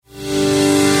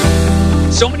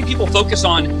people focus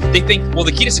on, they think, well,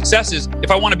 the key to success is if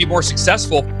I want to be more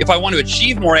successful, if I want to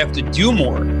achieve more, I have to do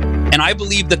more. And I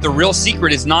believe that the real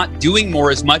secret is not doing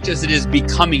more as much as it is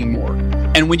becoming more.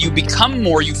 And when you become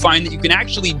more, you find that you can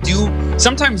actually do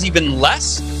sometimes even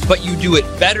less, but you do it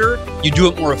better, you do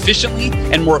it more efficiently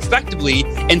and more effectively.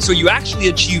 And so you actually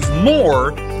achieve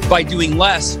more by doing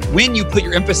less when you put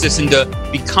your emphasis into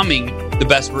becoming the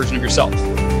best version of yourself.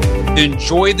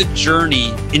 Enjoy the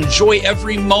journey. Enjoy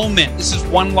every moment. This is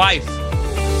one life.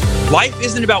 Life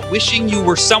isn't about wishing you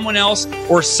were someone else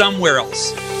or somewhere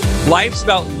else. Life's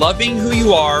about loving who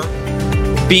you are,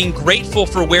 being grateful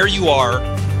for where you are,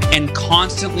 and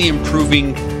constantly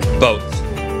improving both.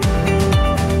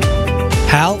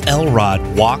 Hal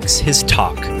Elrod walks his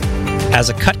talk. As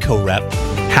a Cutco rep,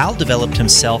 Hal developed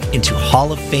himself into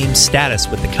Hall of Fame status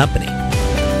with the company.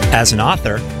 As an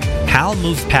author, Hal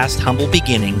moved past humble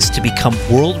beginnings to become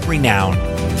world-renowned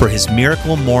for his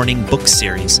Miracle Morning book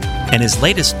series and his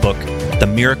latest book, The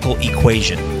Miracle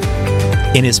Equation.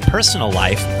 In his personal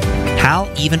life, Hal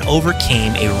even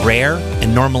overcame a rare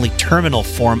and normally terminal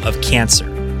form of cancer.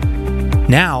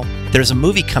 Now, there's a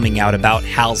movie coming out about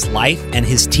Hal's life and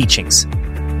his teachings.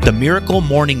 The Miracle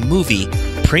Morning movie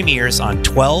premieres on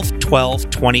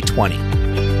 12/12/2020.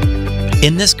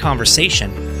 In this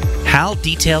conversation, Hal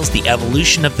details the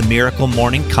evolution of the Miracle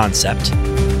Morning concept,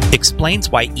 explains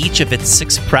why each of its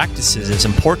 6 practices is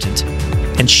important,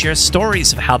 and shares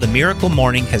stories of how the Miracle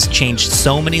Morning has changed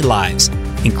so many lives,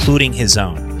 including his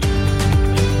own.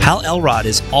 Hal Elrod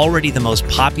is already the most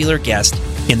popular guest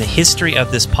in the history of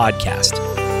this podcast.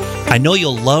 I know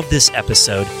you'll love this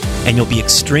episode, and you'll be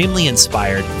extremely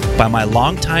inspired by my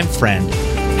longtime friend,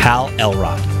 Hal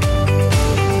Elrod.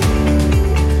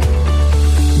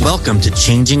 Welcome to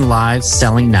Changing Lives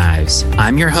Selling Knives.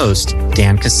 I'm your host,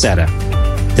 Dan Cassetta.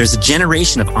 There's a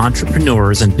generation of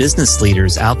entrepreneurs and business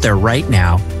leaders out there right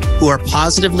now who are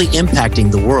positively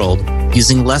impacting the world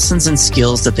using lessons and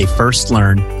skills that they first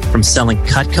learned from selling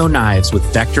Cutco knives with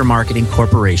Vector Marketing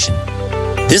Corporation.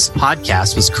 This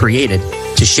podcast was created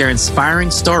to share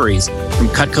inspiring stories from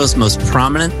Cutco's most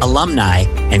prominent alumni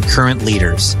and current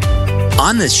leaders.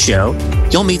 On this show,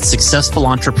 you'll meet successful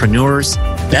entrepreneurs,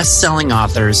 best-selling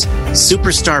authors,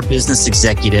 superstar business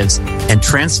executives, and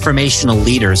transformational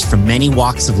leaders from many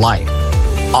walks of life.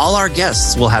 All our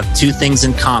guests will have 2 things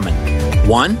in common.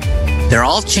 1, they're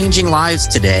all changing lives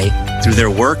today through their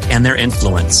work and their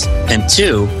influence. And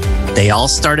 2, they all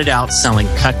started out selling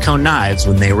Cutco knives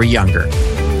when they were younger.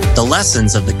 The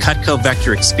lessons of the Cutco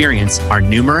Vector experience are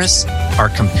numerous, are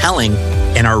compelling,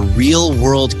 and are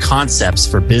real-world concepts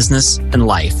for business and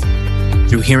life.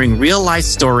 Through hearing real-life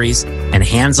stories and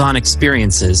hands-on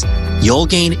experiences, you'll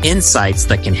gain insights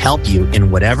that can help you in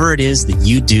whatever it is that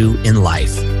you do in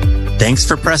life. Thanks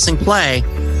for pressing play.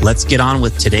 Let's get on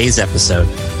with today's episode.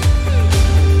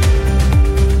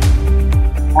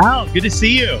 Wow, good to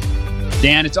see you.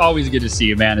 Dan, it's always good to see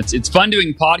you, man. It's fun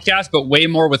doing podcasts, but way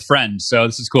more with friends. So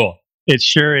this is cool. It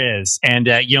sure is. And,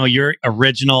 your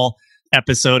original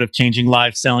episode of Changing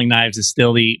Lives Selling Knives is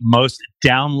still the most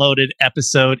downloaded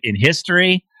episode in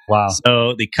history. Wow.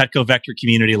 So the Cutco Vector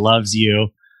community loves you.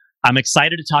 I'm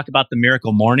excited to talk about the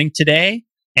Miracle Morning today.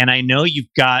 And I know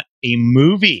you've got a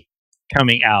movie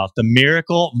coming out. The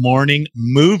Miracle Morning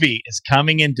movie is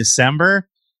coming in December.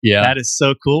 Yeah. That is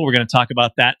so cool. We're going to talk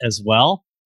about that as well.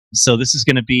 So this is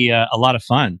going to be a lot of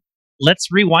fun. Let's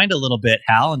rewind a little bit,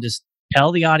 Hal, and just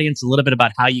tell the audience a little bit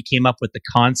about how you came up with the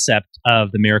concept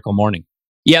of the Miracle Morning.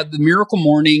 Yeah, the Miracle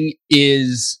Morning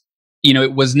is,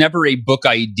 it was never a book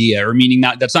idea, or meaning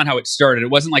that's not how it started. It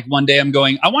wasn't like one day I'm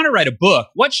going, I want to write a book.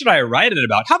 What should I write it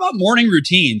about? How about morning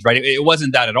routines, right? It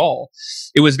wasn't that at all.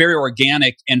 It was very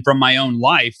organic and from my own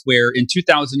life, where in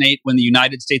 2008, when the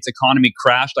United States economy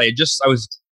crashed, I was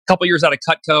a couple years out of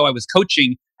Cutco. I was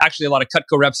coaching actually a lot of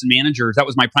Cutco reps and managers. That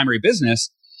was my primary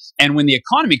business. And when the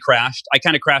economy crashed, I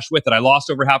kind of crashed with it. I lost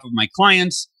over half of my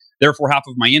clients, therefore half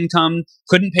of my income,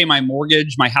 couldn't pay my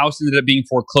mortgage. My house ended up being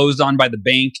foreclosed on by the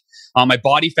bank. My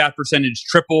body fat percentage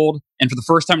tripled. And for the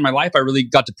first time in my life, I really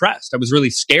got depressed. I was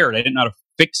really scared. I didn't know how to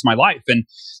fix my life. And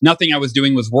nothing I was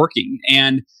doing was working.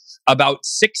 And about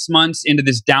 6 months into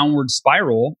this downward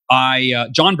spiral,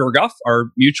 John Berghoff, our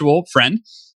mutual friend,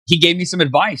 he gave me some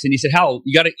advice, and he said, Hal,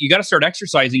 you got to start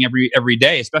exercising every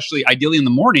day, especially ideally in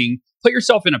the morning. Put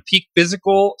yourself in a peak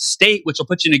physical state, which will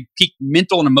put you in a peak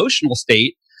mental and emotional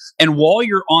state. And while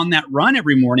you're on that run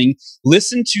every morning,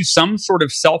 listen to some sort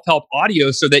of self-help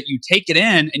audio so that you take it in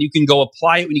and you can go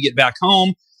apply it when you get back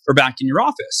home or back in your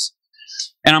office.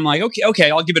 And I'm like, okay,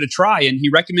 I'll give it a try. And he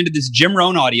recommended this Jim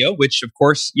Rohn audio, which of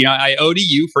course, I owe to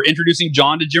you for introducing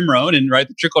John to Jim Rohn and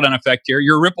the trickle down effect here,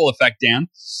 your ripple effect, Dan.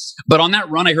 But on that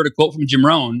run, I heard a quote from Jim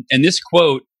Rohn, and this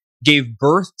quote gave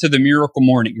birth to the Miracle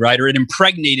Morning, right? Or it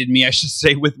impregnated me, I should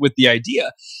say, with the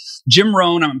idea. Jim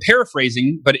Rohn, I'm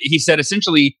paraphrasing, but he said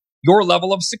essentially, your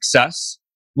level of success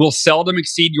will seldom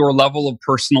exceed your level of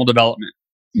personal development.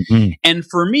 Mm-hmm. And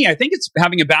for me, I think it's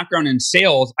having a background in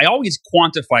sales. I always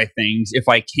quantify things if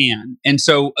I can. And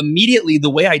so immediately the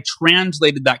way I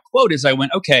translated that quote is I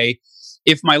went, okay,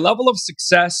 if my level of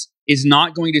success is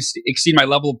not going to exceed my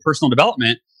level of personal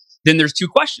development, then there's two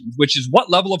questions, which is what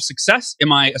level of success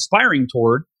am I aspiring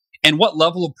toward? And what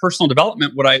level of personal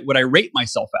development would I rate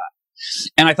myself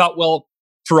at? And I thought, well,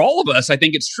 for all of us, I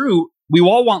think it's true. We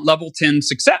all want level 10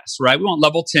 success, right? We want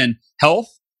level 10 health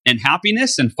and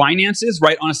happiness and finances,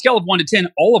 right? On a scale of 1 to 10,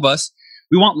 all of us,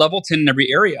 we want level 10 in every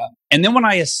area. And then when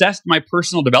I assessed my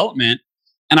personal development,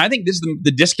 and I think this is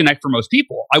the disconnect for most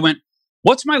people, I went,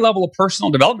 what's my level of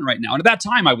personal development right now? And at that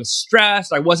time, I was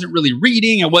stressed. I wasn't really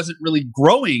reading. I wasn't really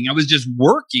growing. I was just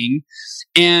working.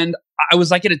 And I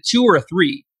was like at a 2 or a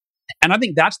 3. And I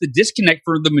think that's the disconnect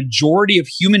for the majority of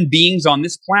human beings on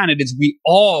this planet is we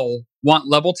all want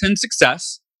level 10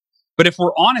 success. But if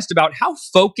we're honest about how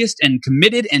focused and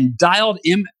committed and dialed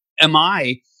in am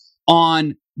I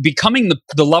on becoming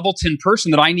the level 10 person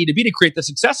that I need to be to create the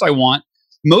success I want,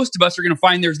 most of us are going to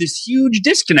find there's this huge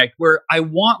disconnect where I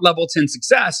want level 10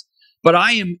 success, but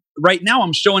right now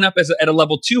I'm showing up at a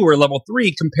level 2 or a level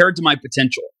 3 compared to my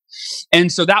potential.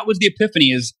 And so that was the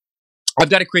epiphany is I've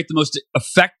got to create the most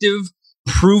effective,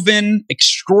 proven,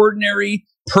 extraordinary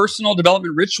personal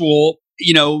development ritual,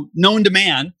 known to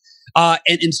man.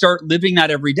 And start living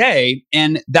that every day.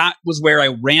 And that was where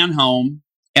I ran home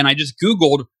and I just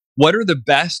Googled what are the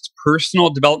best personal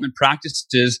development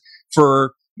practices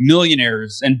for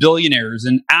millionaires and billionaires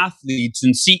and athletes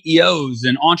and CEOs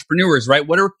and entrepreneurs, right?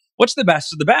 What's the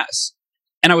best of the best?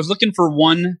 And I was looking for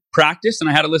one practice and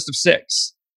I had a list of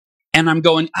 6. And I'm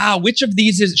going, which of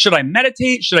these should I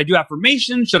meditate? Should I do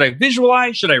affirmation? Should I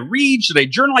visualize? Should I read? Should I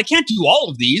journal? I can't do all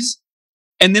of these.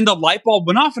 And then the light bulb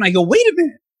went off and I go, wait a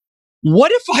minute.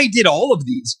 What if I did all of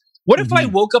these? What if I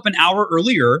woke up an hour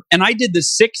earlier and I did the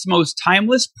 6 most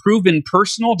timeless, proven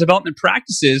personal development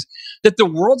practices that the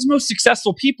world's most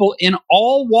successful people in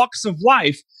all walks of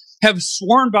life have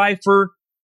sworn by for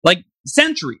like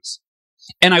centuries?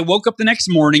 And I woke up the next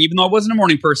morning, even though I wasn't a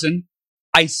morning person,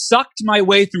 I sucked my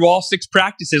way through all 6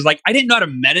 practices. Like I didn't know how to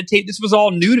meditate. This was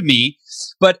all new to me.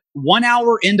 But 1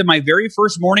 hour into my very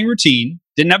first morning routine,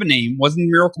 didn't have a name, wasn't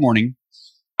Miracle Morning,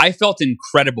 I felt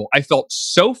incredible. I felt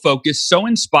so focused, so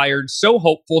inspired, so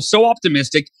hopeful, so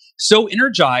optimistic, so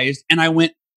energized. And I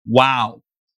went, wow,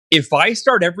 if I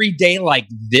start every day like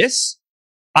this,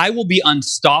 I will be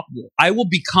unstoppable. I will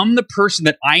become the person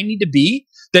that I need to be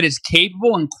that is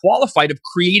capable and qualified of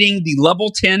creating the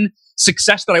level 10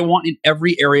 success that I want in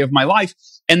every area of my life.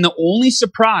 And the only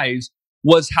surprise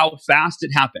was how fast it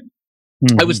happened.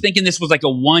 Mm-hmm. I was thinking this was like a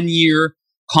 1-year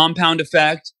compound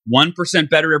effect, 1%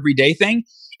 better every day thing.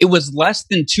 It was less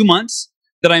than 2 months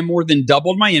that I more than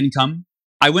doubled my income.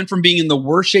 I went from being in the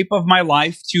worst shape of my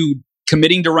life to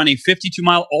committing to run a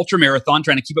 52-mile ultra marathon,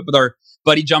 trying to keep up with our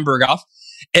buddy John Berghoff.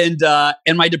 And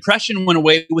my depression went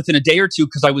away within a day or two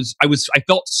because I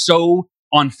felt so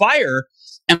on fire.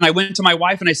 And I went to my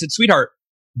wife and I said, sweetheart,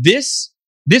 this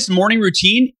morning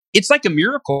routine, it's like a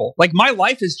miracle. Like my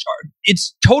life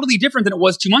it's totally different than it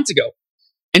was 2 months ago.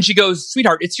 And she goes,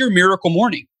 sweetheart, it's your miracle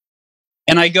morning.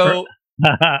 And I go,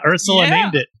 Ursula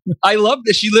named it. I love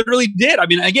this. She literally did. I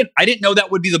mean, again, I didn't know that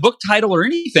would be the book title or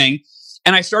anything.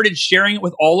 And I started sharing it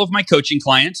with all of my coaching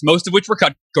clients, most of which were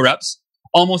Cutco reps.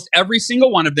 Almost every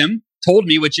single one of them told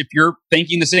me, which if you're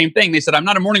thinking the same thing, they said, I'm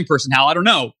not a morning person, Hal. I don't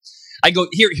know. I go,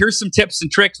 here's some tips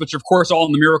and tricks, which are, of course, all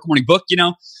in the Miracle Morning book.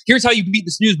 Here's how you beat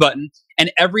the snooze button.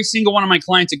 And every single one of my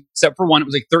clients, except for one, it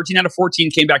was like 13 out of 14,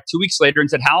 came back 2 weeks later and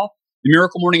said, Hal, the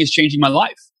Miracle Morning is changing my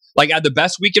life. Like I had the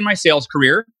best week in my sales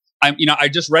career. I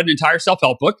just read an entire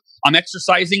self-help book. I'm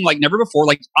exercising like never before.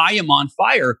 Like I am on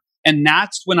fire. And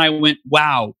that's when I went,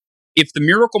 wow, if the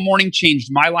Miracle Morning changed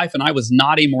my life and I was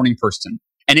not a morning person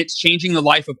and it's changing the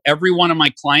life of every one of my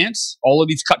clients, all of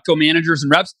these Cutco managers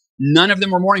and reps, none of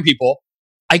them were morning people.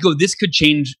 I go, this could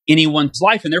change anyone's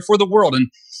life and therefore the world. And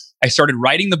I started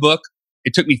writing the book.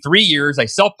 It took me 3 years. I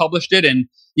self-published it. And,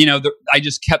 I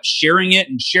just kept sharing it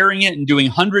and doing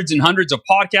hundreds and hundreds of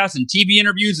podcasts and TV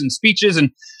interviews and speeches. And,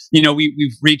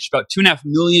 we've reached about 2.5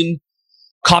 million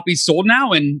copies sold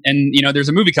now. And there's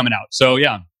a movie coming out. So,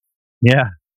 yeah. Yeah.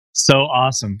 So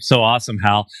awesome. So awesome,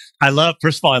 Hal.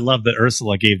 First of all, I love that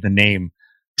Ursula gave the name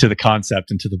to the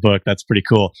concept and to the book. That's pretty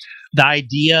cool. The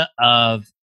idea of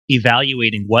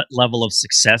evaluating what level of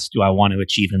success do I want to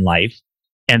achieve in life?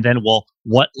 And then, well,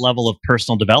 what level of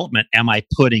personal development am I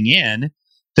putting in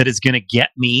that is going to get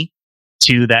me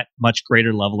to that much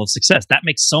greater level of success? That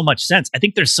makes so much sense. I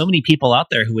think there's so many people out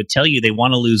there who would tell you they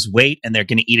want to lose weight and they're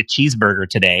going to eat a cheeseburger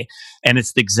today. And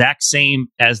it's the exact same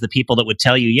as the people that would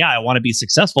tell you, yeah, I want to be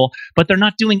successful, but they're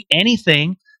not doing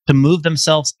anything to move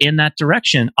themselves in that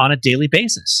direction on a daily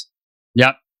basis.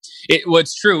 Yeah,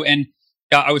 it's true. And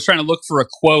I was trying to look for a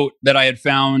quote that I had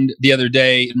found the other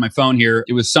day in my phone here.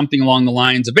 It was something along the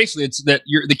lines of basically it's that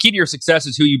the key to your success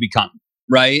is who you become,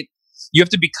 right? You have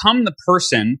to become the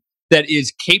person that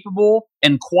is capable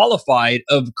and qualified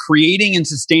of creating and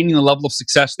sustaining the level of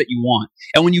success that you want.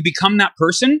 And when you become that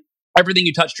person, everything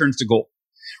you touch turns to gold,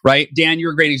 right? Dan,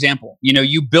 you're a great example.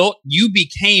 You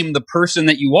became the person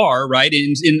that you are, right?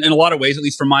 In a lot of ways, at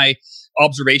least from my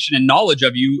observation and knowledge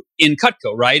of you in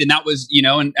Cutco, right? And that was,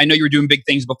 and I know you were doing big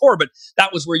things before, but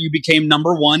that was where you became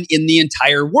number one in the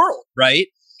entire world, right?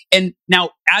 And now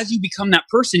as you become that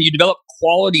person, you develop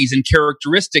qualities and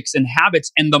characteristics and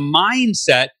habits and the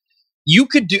mindset you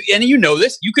could do, and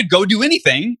this, you could go do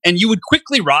anything and you would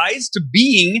quickly rise to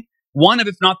being one of,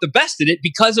 if not the best at it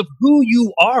because of who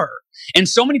you are. And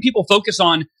so many people focus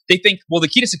on, they think, well, the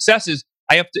key to success is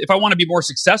if I want to be more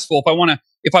successful,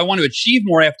 if I want to achieve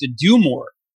more, I have to do more.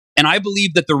 And I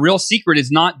believe that the real secret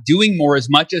is not doing more as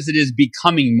much as it is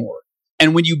becoming more.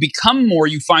 And when you become more,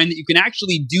 you find that you can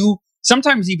actually do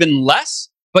sometimes even less,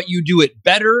 but you do it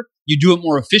better, you do it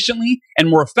more efficiently and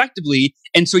more effectively.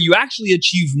 And so you actually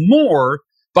achieve more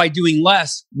by doing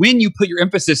less when you put your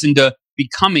emphasis into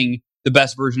becoming the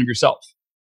best version of yourself.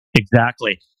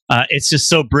 Exactly. It's just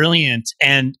so brilliant,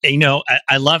 and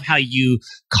I love how you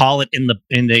call it in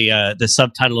the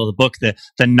subtitle of the book,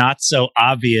 the not so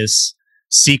obvious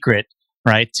secret,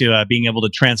 right, to being able to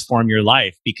transform your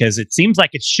life. Because it seems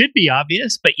like it should be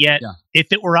obvious, but yet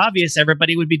if it were obvious,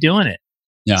 everybody would be doing it.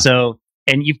 Yeah. So,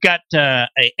 and you've got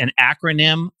an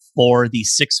acronym for the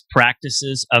 6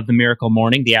 practices of the Miracle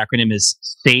Morning. The acronym is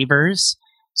SAVERS.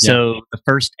 So the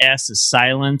first S is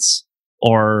silence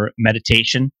or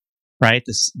meditation. Right.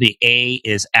 The A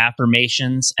is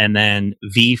affirmations, and then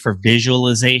V for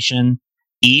visualization,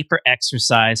 E for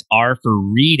exercise, R for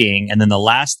reading, and then the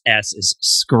last S is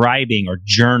scribing or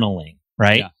journaling.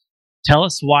 Right. Yeah. Tell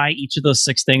us why each of those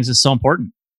 6 things is so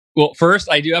important. Well, first,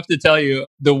 I do have to tell you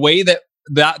the way that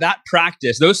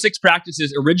practice, those 6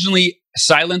 practices, originally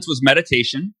silence was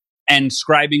meditation and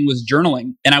scribing was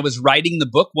journaling. And I was writing the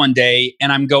book one day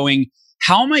and I'm going,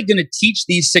 how am I going to teach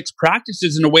these 6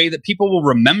 practices in a way that people will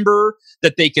remember,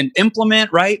 that they can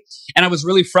implement, right? And I was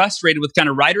really frustrated with kind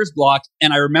of writer's block.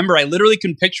 And I remember I literally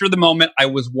can picture the moment I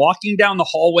was walking down the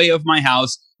hallway of my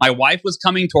house. My wife was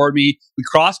coming toward me. We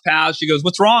crossed paths. She goes,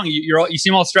 "What's wrong? You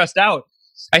seem all stressed out."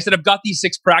 I said, "I've got these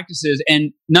 6 practices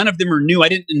and none of them are new. I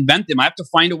didn't invent them. I have to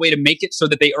find a way to make it so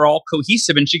that they are all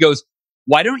cohesive." And she goes,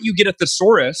 "Why don't you get a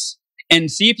thesaurus and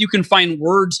see if you can find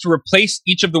words to replace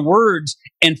each of the words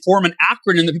and form an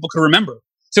acronym that people can remember?"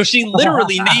 So she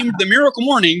literally named the Miracle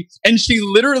Morning and she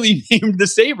literally named the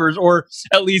SAVERS, or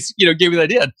at least, gave me the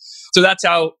idea. So that's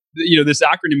how, this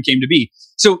acronym came to be.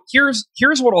 So here's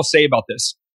what I'll say about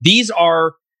this. These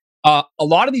are a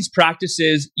lot of these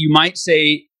practices, you might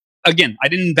say, again, I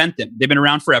didn't invent them. They've been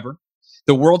around forever.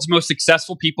 The world's most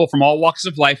successful people from all walks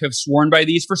of life have sworn by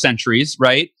these for centuries,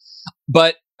 right?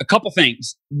 But a couple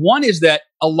things. One is that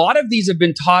a lot of these have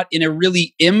been taught in a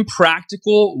really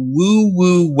impractical,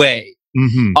 woo-woo way.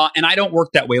 Mm-hmm. And I don't work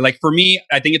that way. Like for me,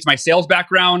 I think it's my sales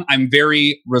background. I'm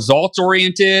very results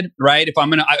oriented, right? If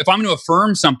I'm gonna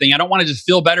affirm something, I don't want to just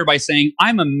feel better by saying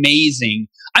I'm amazing,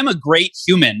 I'm a great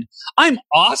human, I'm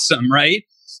awesome, right?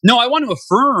 No, I want to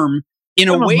affirm in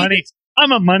a way.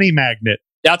 I'm a money magnet.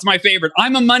 That's my favorite.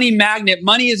 I'm a money magnet.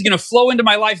 Money is going to flow into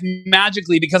my life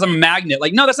magically because I'm a magnet.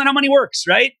 Like, no, that's not how money works,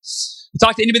 right?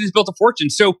 Talk to anybody that's built a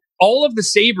fortune. So all of the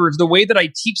SAVERS, the way that I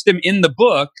teach them in the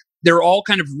book, they're all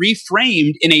kind of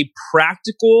reframed in a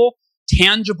practical,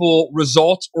 tangible,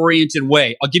 results-oriented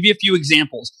way. I'll give you a few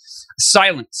examples.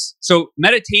 Silence. So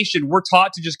meditation, we're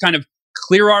taught to just kind of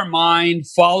clear our mind,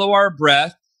 follow our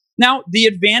breath. Now, the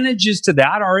advantages to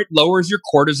that are it lowers your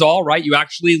cortisol, right? You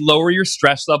actually lower your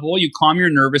stress level. You calm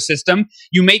your nervous system.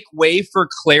 You make way for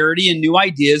clarity and new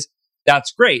ideas.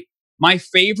 That's great. My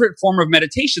favorite form of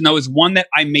meditation, though, is one that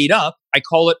I made up. I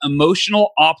call it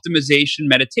emotional optimization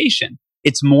meditation.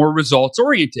 It's more results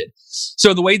oriented.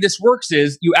 So the way this works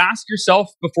is you ask yourself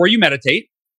before you meditate,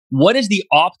 what is the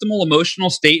optimal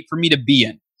emotional state for me to be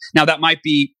in? Now, that might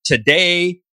be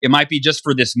today, It might be just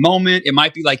for this moment. It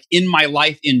might be like in my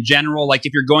life in general. Like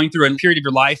if you're going through a period of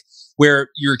your life where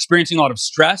you're experiencing a lot of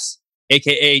stress,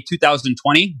 AKA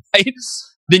 2020, right?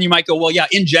 Then you might go, well, yeah,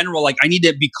 in general, like I need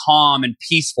to be calm and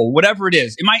peaceful, whatever it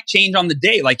is. It might change on the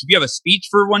day. Like if you have a speech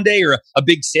for one day or a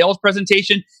big sales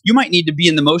presentation, you might need to be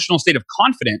in the emotional state of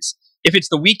confidence. If it's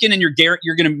the weekend and you're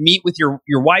going to meet with your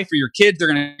wife or your kids, they're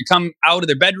going to come out of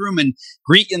their bedroom and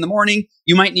greet you in the morning.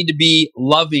 You might need to be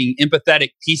loving, empathetic,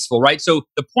 peaceful, right? So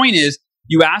the point is,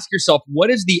 you ask yourself, what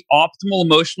is the optimal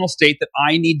emotional state that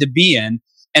I need to be in?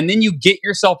 And then you get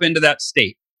yourself into that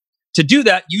state. To do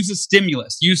that, use a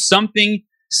stimulus. Use something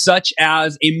such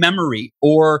as a memory.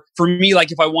 Or for me,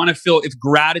 like if I want to feel, if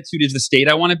gratitude is the state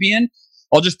I want to be in,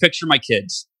 I'll just picture my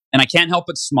kids and I can't help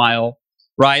but smile,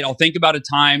 right? I'll think about a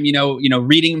time,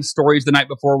 reading them stories the night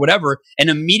before, whatever, and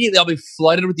immediately I'll be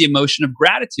flooded with the emotion of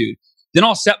gratitude. Then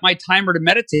I'll set my timer to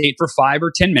meditate for 5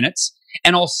 or 10 minutes,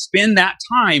 and I'll spend that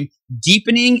time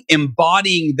deepening,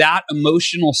 embodying that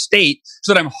emotional state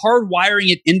so that I'm hardwiring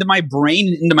it into my brain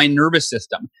and into my nervous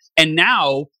system. And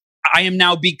now I am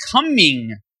now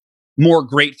becoming more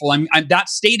grateful. That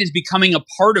state is becoming a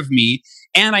part of me,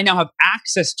 and I now have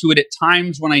access to it at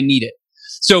times when I need it.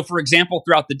 So for example,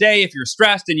 throughout the day, if you're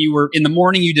stressed and you were in the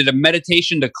morning, you did a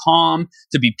meditation to calm,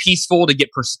 to be peaceful, to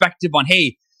get perspective on,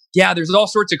 hey, yeah, there's all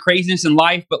sorts of craziness in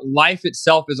life, but life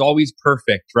itself is always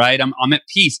perfect, right? I'm at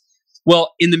peace.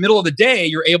 Well, in the middle of the day,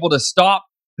 you're able to stop,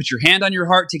 put your hand on your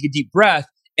heart, take a deep breath,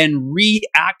 and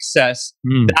re-access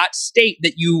that state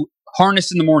that you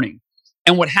harnessed in the morning.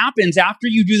 And what happens after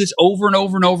you do this over and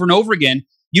over and over and over again,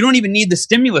 you don't even need the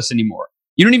stimulus anymore.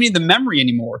 You don't even need the memory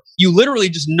anymore. You literally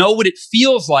just know what it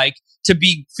feels like to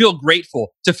feel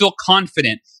grateful, to feel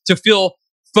confident, to feel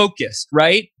focused,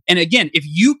 right? And again, if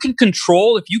you can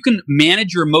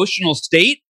manage your emotional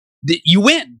state, you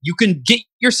win. You can get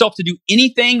yourself to do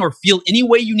anything or feel any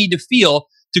way you need to feel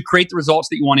to create the results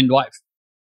that you want in life.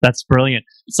 That's brilliant.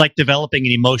 It's like developing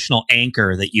an emotional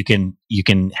anchor that you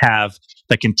can have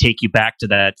that can take you back to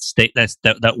that state,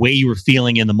 that way you were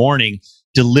feeling in the morning,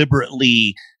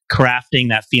 deliberately crafting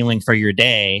that feeling for your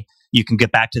day. You can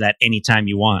get back to that anytime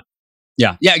you want.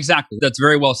 Yeah, exactly. That's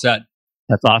very well said.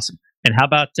 That's awesome. And how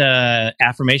about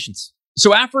affirmations?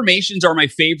 So affirmations are my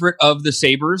favorite of the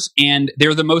sabers, and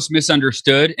they're the most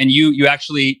misunderstood. And you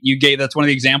gave, that's one of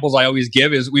the examples I always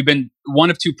give, is we've been one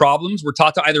of two problems. We're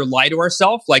taught to either lie to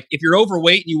ourselves, like if you're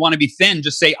overweight and you want to be thin,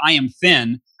 just say I am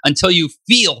thin until you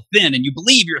feel thin and you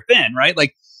believe you're thin, right?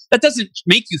 Like that doesn't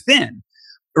make you thin,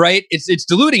 right? It's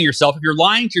deluding yourself if you're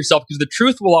lying to yourself, because the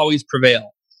truth will always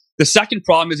prevail. The second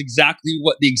problem is exactly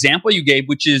what the example you gave,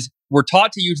 which is we're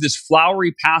taught to use this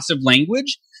flowery passive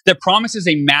language that promises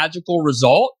a magical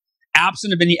result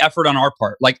absent of any effort on our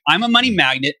part. Like, I'm a money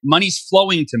magnet, money's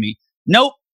flowing to me.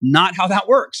 Nope, not how that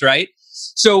works, right?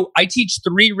 So I teach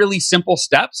 3 really simple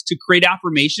steps to create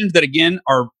affirmations that, again,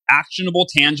 are actionable,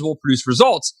 tangible, produce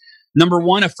results. Number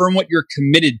 1, affirm what you're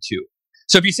committed to.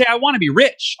 So if you say, I want to be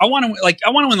rich, I want to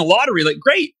win the lottery, like,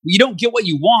 great. You don't get what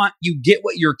you want, you get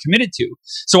what you're committed to.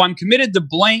 So I'm committed to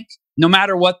blank. No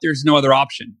matter what, there's no other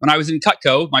option. When I was in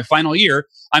Cutco, my final year,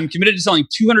 I'm committed to selling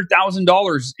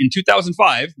 $200,000 in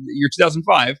 2005.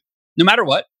 No matter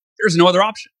what, there's no other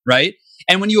option, right?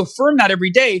 And when you affirm that every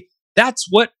day, that's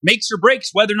what makes or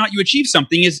breaks whether or not you achieve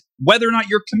something, is whether or not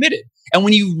you're committed. And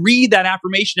when you read that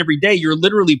affirmation every day, you're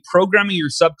literally programming your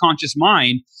subconscious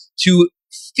mind to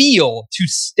feel, to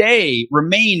stay,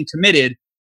 remain committed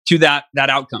to that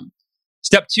outcome.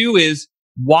 Step 2 is,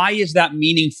 why is that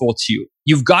meaningful to you?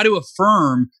 You've got to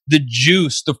affirm the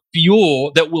juice, the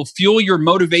fuel that will fuel your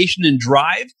motivation and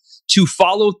drive to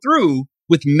follow through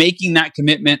with making that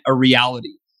commitment a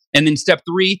reality. And then step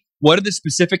 3, what are the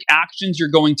specific actions you're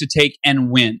going to take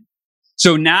and when?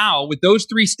 So now with those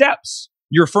 3 steps,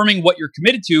 you're affirming what you're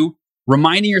committed to,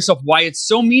 reminding yourself why it's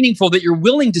so meaningful that you're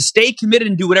willing to stay committed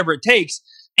and do whatever it takes.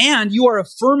 And you are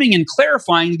affirming and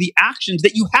clarifying the actions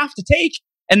that you have to take,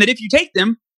 and that if you take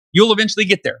them, you'll eventually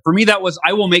get there. For me, that was,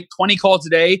 I will make 20 calls a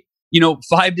day,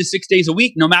 5 to 6 days a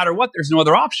week, no matter what. There's no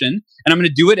other option. And I'm going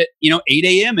to do it at, 8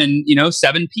 a.m. and,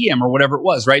 7 p.m. or whatever it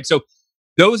was, right? So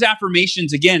those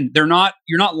affirmations, again, you're not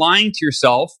lying to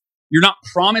yourself. You're not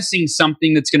promising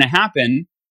something that's going to happen.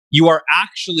 You are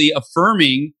actually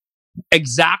affirming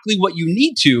exactly what you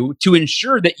need to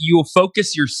ensure that you will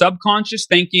focus your subconscious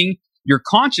thinking, your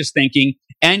conscious thinking,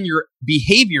 and your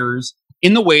behaviors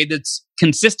in the way that's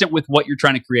consistent with what you're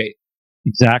trying to create.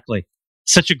 Exactly.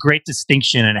 Such a great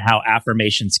distinction in how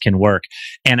affirmations can work.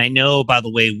 And I know, by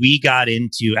the way, we got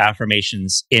into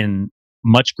affirmations in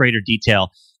much greater detail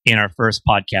in our first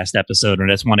podcast episode. And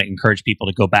I just want to encourage people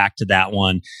to go back to that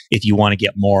one if you want to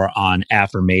get more on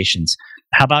affirmations.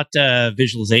 How about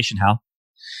visualization, Hal?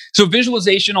 So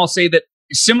visualization, I'll say that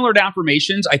similar to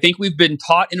affirmations, I think we've been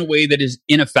taught in a way that is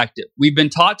ineffective. We've been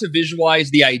taught to visualize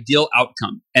the ideal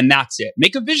outcome, and that's it.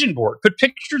 Make a vision board, put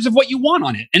pictures of what you want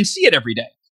on it, and see it every day.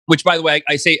 Which, by the way,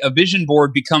 I say a vision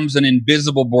board becomes an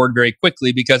invisible board very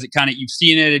quickly because you've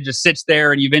seen it, it just sits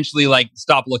there, and you eventually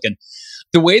stop looking.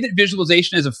 The way that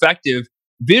visualization is effective,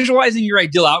 visualizing your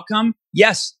ideal outcome,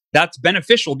 yes, that's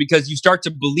beneficial because you start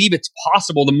to believe it's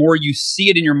possible the more you see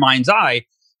it in your mind's eye.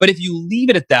 But if you leave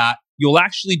it at that, you'll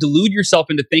actually delude yourself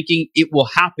into thinking it will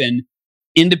happen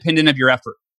independent of your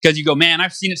effort. Because you go, man,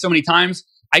 I've seen it so many times.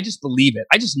 I just believe it.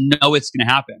 I just know it's going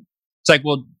to happen. It's like,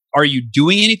 well, are you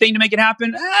doing anything to make it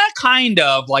happen? Kind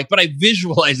of, but I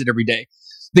visualize it every day.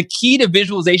 The key to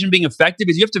visualization being effective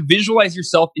is you have to visualize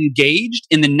yourself engaged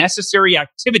in the necessary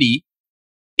activity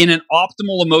in an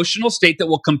optimal emotional state that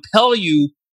will compel you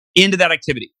into that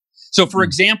activity. So, for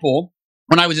example,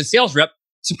 when I was a sales rep,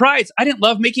 surprise, I didn't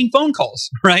love making phone calls,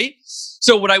 right?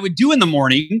 So what I would do in the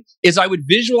morning is I would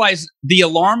visualize the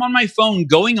alarm on my phone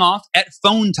going off at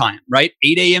phone time, right?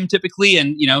 8 a.m. typically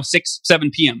and, 6,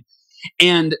 7 p.m.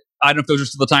 And I don't know if those are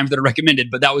still the times that are recommended,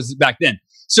 but that was back then.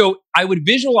 So I would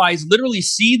visualize, literally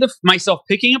see myself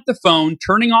picking up the phone,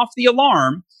 turning off the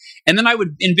alarm, and then I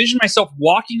would envision myself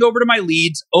walking over to my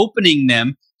leads, opening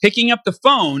them, picking up the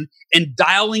phone, and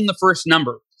dialing the first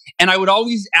number. And I would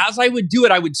always, as I would do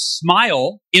it, I would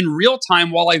smile in real time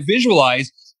while I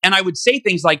visualize. And I would say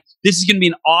things like, this is going to be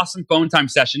an awesome phone time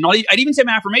session. I'd even say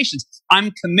my affirmations.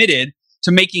 I'm committed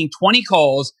to making 20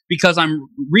 calls because I'm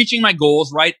reaching my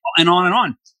goals, right? And on and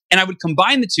on. And I would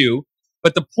combine the two.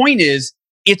 But the point is,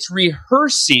 it's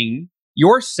rehearsing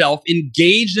yourself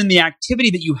engaged in the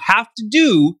activity that you have to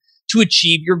do to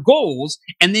achieve your goals.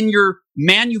 And then you're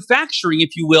manufacturing,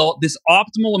 if you will, this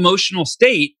optimal emotional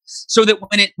state so that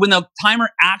when the timer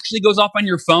actually goes off on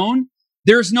your phone,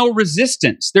 there's no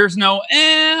resistance. There's no,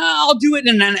 I'll do it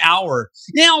in an hour.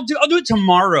 I'll do it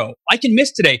tomorrow. I can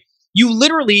miss today. You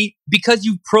literally, because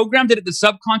you've programmed it at the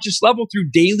subconscious level through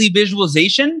daily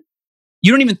visualization,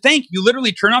 you don't even think. You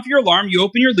literally turn off your alarm, you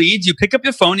open your leads, you pick up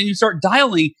your phone, and you start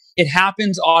dialing. It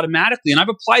happens automatically. And I've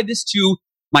applied this to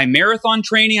my marathon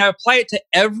training. I apply it to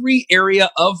every area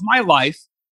of my life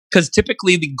because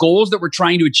typically the goals that we're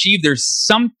trying to achieve, there's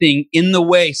something in the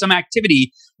way, some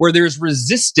activity where there's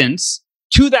resistance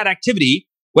to that activity,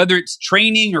 whether it's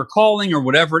training or calling or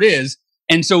whatever it is.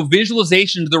 And so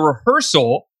visualization is the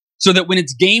rehearsal so that when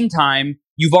it's game time,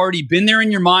 you've already been there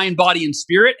in your mind, body, and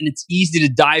spirit, and it's easy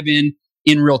to dive in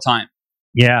real time.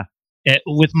 Yeah.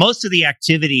 With most of the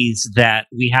activities that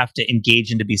we have to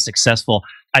engage in to be successful,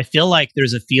 I feel like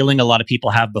there's a feeling a lot of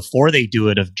people have before they do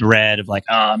it of dread of like,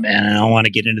 oh man, I don't want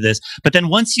to get into this. But then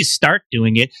once you start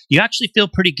doing it, you actually feel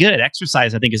pretty good.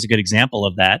 Exercise, I think, is a good example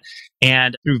of that.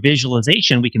 And through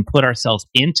visualization, we can put ourselves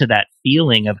into that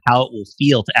feeling of how it will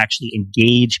feel to actually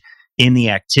engage in the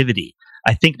activity.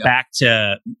 I think back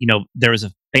to, there was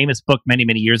a famous book many,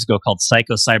 many years ago called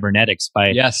Psycho-Cybernetics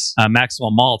by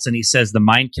Maxwell Maltz. And he says the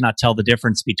mind cannot tell the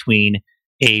difference between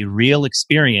a real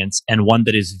experience and one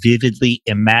that is vividly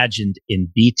imagined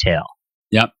in detail.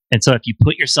 Yep. And so if you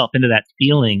put yourself into that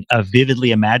feeling of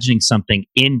vividly imagining something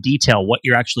in detail, what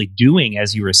you're actually doing,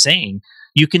 as you were saying,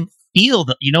 you can feel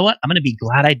that, you know what, I'm going to be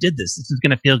glad I did this. This is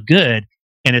going to feel good.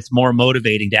 And it's more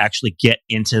motivating to actually get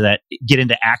into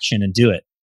action and do it.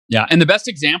 Yeah. And the best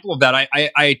example of that,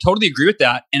 I totally agree with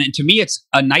that. And to me, it's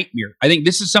a nightmare. I think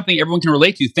this is something everyone can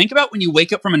relate to. Think about when you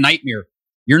wake up from a nightmare.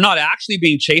 You're not actually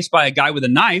being chased by a guy with a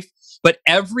knife, but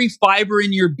every fiber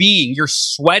in your being, you're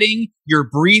sweating, you're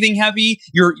breathing heavy,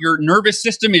 your nervous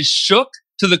system is shook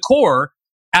to the core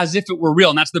as if it were real.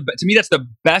 And to me, that's the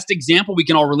best example we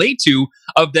can all relate to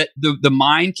of that the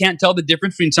mind can't tell the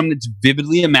difference between something that's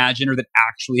vividly imagined or that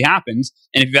actually happens.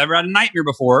 And if you've ever had a nightmare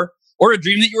before, or a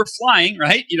dream that you were flying,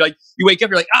 right? You wake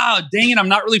up, you're like, dang it, I'm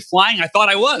not really flying. I thought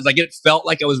I was. It felt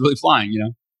like I was really flying,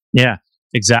 Yeah,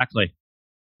 exactly.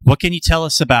 What can you tell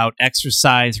us about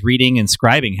exercise, reading, and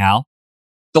scribing, Hal?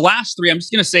 The last three, I'm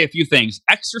just going to say a few things.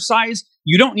 Exercise,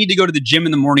 you don't need to go to the gym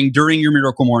in the morning during your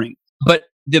miracle morning. But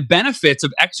the benefits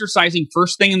of exercising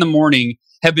first thing in the morning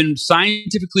have been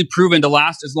scientifically proven to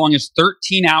last as long as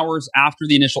 13 hours after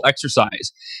the initial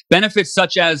exercise. Benefits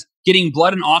such as getting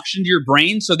blood and oxygen to your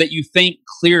brain so that you think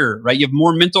clearer, right? You have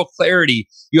more mental clarity.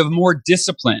 You have more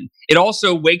discipline. It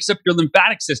also wakes up your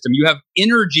lymphatic system. You have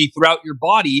energy throughout your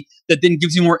body that then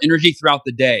gives you more energy throughout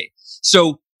the day.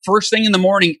 So first thing in the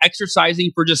morning,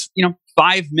 exercising for just,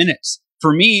 5 minutes.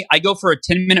 For me, I go for a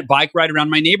 10-minute bike ride around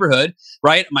my neighborhood,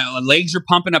 right? My legs are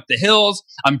pumping up the hills.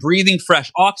 I'm breathing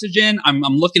fresh oxygen. I'm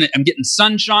getting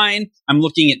sunshine. I'm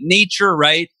looking at nature,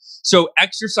 right? So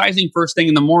exercising first thing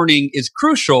in the morning is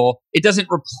crucial. It doesn't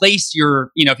replace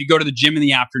your, if you go to the gym in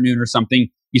the afternoon or something,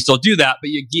 you still do that, but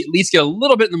you at least get a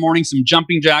little bit in the morning, some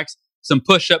jumping jacks, some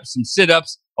push-ups, some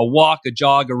sit-ups, a walk, a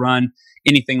jog, a run,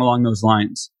 anything along those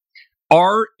lines.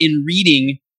 In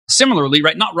reading, similarly,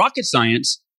 right? Not rocket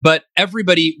science, but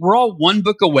everybody, we're all one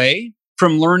book away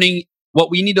from learning what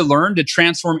we need to learn to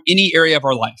transform any area of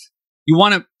our life. You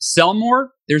want to sell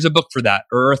more? There's a book for that,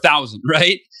 or 1,000,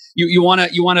 right? You want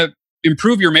to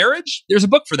improve your marriage? There's a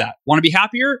book for that. Want to be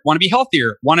happier? Want to be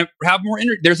healthier? Want to have more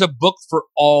energy? There's a book for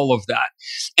all of that.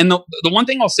 And the one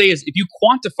thing I'll say is, if you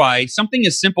quantify something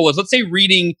as simple as, let's say,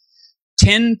 reading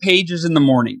 10 pages in the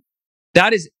morning,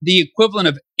 that is the equivalent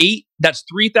of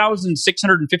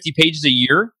 3,650 pages a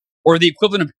year, or the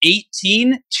equivalent of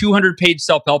 18 200-page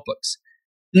self-help books.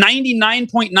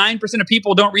 99.9% of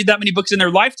people don't read that many books in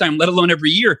their lifetime, let alone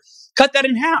every year. Cut that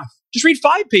in half. Just read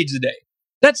 5 pages a day.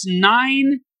 That's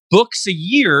 9 books a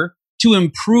year to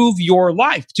improve your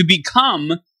life, to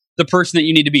become the person that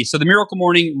you need to be. So the Miracle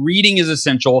Morning, reading is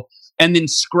essential. And then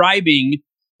scribing,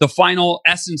 the final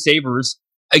essence savers,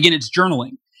 again, it's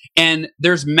journaling. And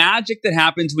there's magic that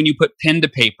happens when you put pen to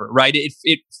paper, right? It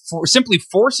simply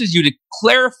forces you to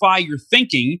clarify your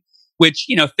thinking, which,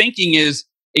 thinking is,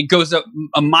 it goes up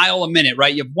a mile a minute,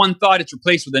 right? You have one thought, it's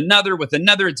replaced with another,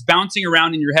 it's bouncing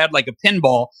around in your head like a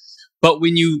pinball. But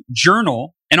when you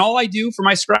journal, and all I do for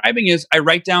my scribing is I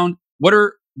write down what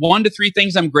are 1 to 3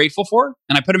 things I'm grateful for,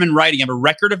 and I put them in writing. I have a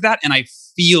record of that, and I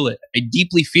feel it. I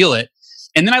deeply feel it.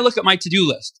 And then I look at my to-do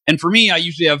list. And for me, I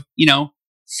usually have,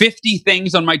 50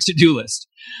 things on my to-do list,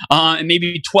 and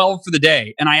maybe 12 for the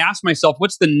day. And I ask myself,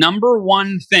 what's the number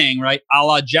one thing, right? A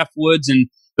la Jeff Woods and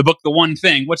the book, The One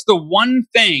Thing. What's the one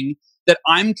thing that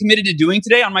I'm committed to doing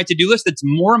today on my to-do list that's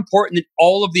more important than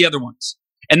all of the other ones?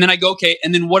 And then I go, okay,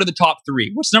 and then what are the top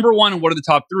 3? What's number 1 and what are the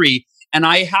top 3? And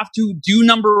I have to do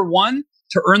number 1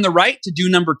 to earn the right to do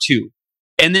number 2,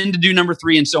 and then to do number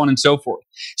 3, and so on and so forth.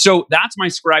 So that's my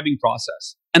scribing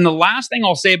process. And the last thing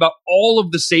I'll say about all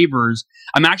of the savers,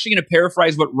 I'm actually going to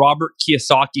paraphrase what Robert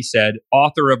Kiyosaki said,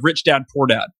 author of Rich Dad, Poor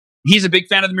Dad. He's a big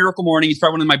fan of the Miracle Morning. He's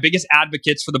probably one of my biggest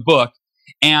advocates for the book.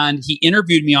 And he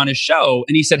interviewed me on his show,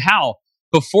 and he said, Hal,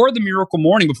 before I read the Miracle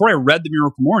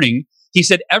Morning, he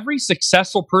said, every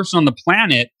successful person on the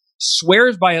planet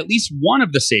swears by at least one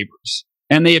of the savers,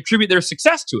 and they attribute their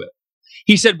success to it.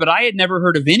 He said, but I had never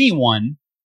heard of anyone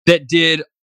that did,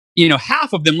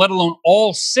 half of them, let alone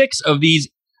all 6 of these.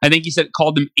 I think he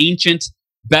called them ancient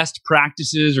best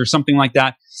practices or something like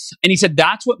that. And he said,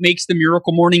 that's what makes the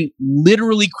Miracle Morning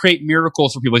literally create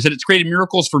miracles for people. He said, it's created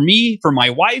miracles for me, for my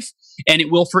wife, and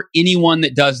it will for anyone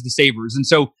that does the savers. And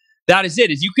so that is it,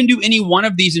 is you can do any one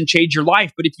of these and change your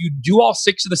life. But if you do all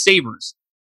 6 of the savers,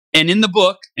 and in the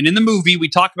book and in the movie, we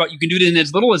talk about you can do it in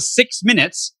as little as 6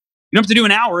 minutes. You don't have to do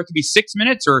an hour. It could be 6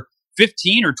 minutes or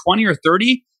 15 or 20 or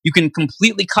 30. You can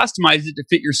completely customize it to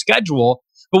fit your schedule.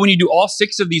 But when you do all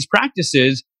 6 of these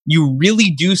practices, you really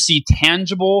do see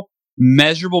tangible,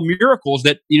 measurable miracles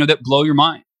that blow your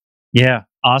mind. Yeah,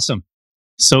 awesome.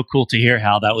 So cool to hear,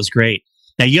 Hal. That was great.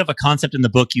 Now, you have a concept in the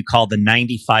book you call the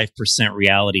 95%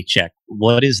 reality check.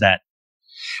 What is that?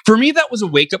 For me, that was a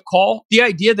wake-up call. The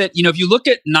idea that, if you look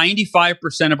at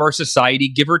 95% of our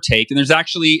society, give or take, and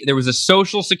there was a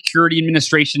Social Security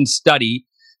Administration study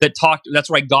that talked, that's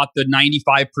where I got the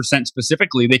 95%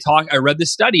 specifically. I read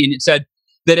this study, and it said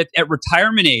that at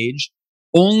retirement age,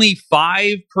 only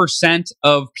 5%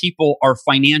 of people are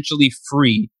financially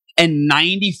free, and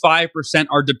 95%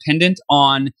 are dependent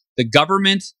on the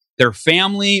government, their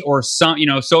family, or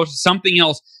something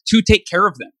else to take care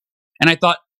of them. And I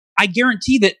thought, I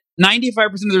guarantee that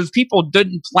 95% of those people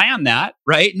didn't plan that,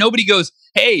 right? Nobody goes,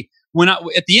 hey,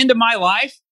 at the end of my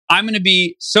life, I'm going to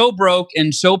be so broke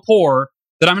and so poor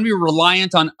that I'm going to be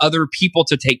reliant on other people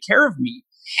to take care of me.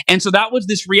 And so that was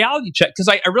this reality check, because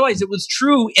I realized it was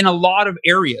true in a lot of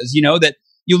areas, that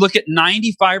you look at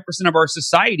 95% of our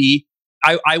society,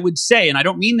 I would say, and I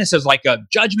don't mean this as like a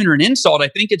judgment or an insult, I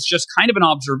think it's just kind of an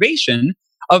observation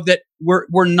of that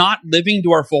we're not living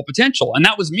to our full potential. And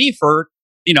that was me for,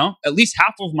 at least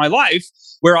half of my life,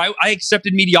 where I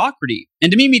accepted mediocrity.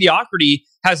 And to me, mediocrity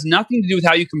has nothing to do with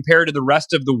how you compare to the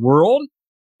rest of the world.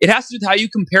 It has to do with how you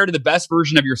compare to the best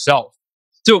version of yourself.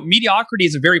 So mediocrity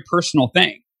is a very personal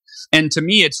thing. And to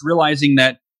me, it's realizing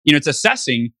that, it's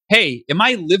assessing, hey, am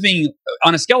I living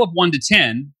on a scale of 1 to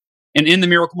 10? And in the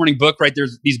Miracle Morning book, right,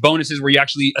 there's these bonuses where you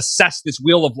actually assess this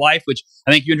wheel of life, which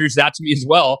I think you introduced that to me as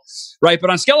well, right? But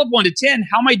on a scale of 1 to 10,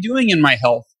 how am I doing in my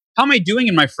health? How am I doing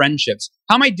in my friendships?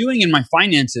 How am I doing in my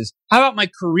finances? How about my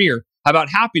career? How about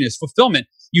happiness, fulfillment?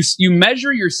 You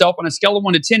measure yourself on a scale of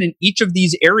 1 to 10 in each of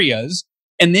these areas.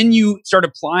 And then you start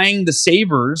applying the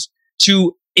savers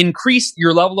to increase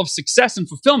your level of success and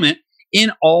fulfillment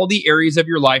in all the areas of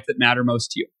your life that matter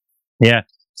most to you. Yeah,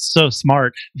 so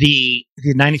smart. The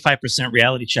 95%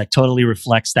 reality check totally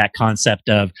reflects that concept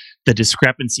of the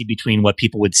discrepancy between what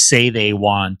people would say they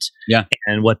want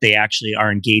and what they actually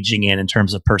are engaging in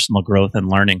terms of personal growth and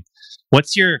learning.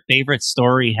 What's your favorite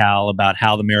story, Hal, about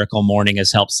how the Miracle Morning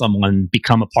has helped someone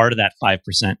become a part of that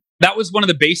 5%? That was one of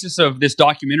the basis of this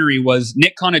documentary was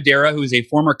Nick Conadera, who is a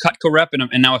former Cutco rep and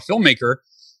now a filmmaker.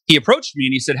 He approached me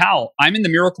and he said, Hal, I'm in the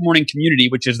Miracle Morning community,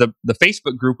 which is the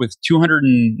Facebook group with 200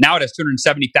 and now it has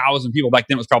 270,000 people. Back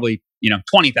then it was probably,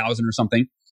 20,000 or something.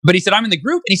 But he said, I'm in the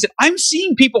group. And he said, I'm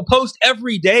seeing people post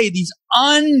every day these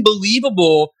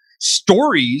unbelievable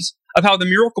stories of how the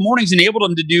Miracle Mornings enabled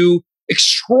them to do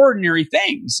extraordinary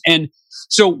things. And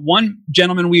so one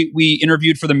gentleman we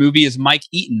interviewed for the movie is Mike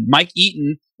Eaton. Mike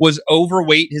Eaton was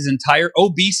obese his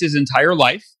entire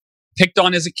life. Picked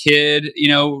on as a kid,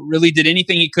 really did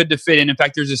anything he could to fit in. In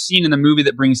fact, there's a scene in the movie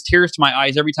that brings tears to my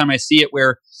eyes every time I see it,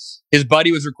 where his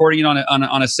buddy was recording it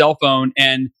on a cell phone,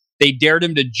 and they dared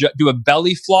him to do a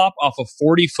belly flop off a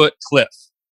 40-foot cliff.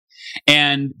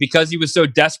 And because he was so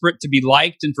desperate to be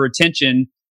liked and for attention,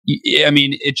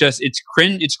 it's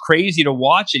crazy to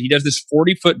watch it. He does this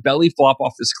 40-foot belly flop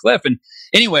off this cliff, and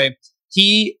anyway,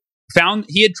 he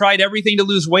had tried everything to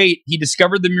lose weight. He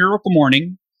discovered the Miracle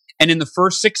Morning. And in the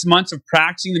first 6 months of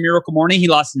practicing the Miracle Morning, he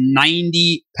lost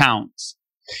 90 pounds.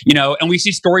 And we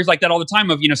see stories like that all the time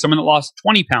of, someone that lost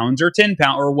 20 pounds or 10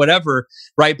 pounds or whatever,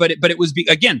 right? But it was,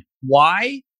 again,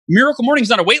 why? Miracle Morning is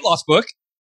not a weight loss book.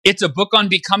 It's a book on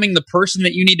becoming the person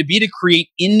that you need to be to create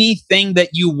anything that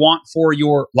you want for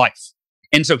your life.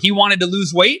 And so he wanted to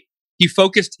lose weight. He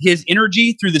focused his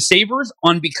energy through the savers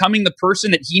on becoming the person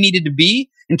that he needed to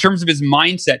be in terms of his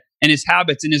mindset and his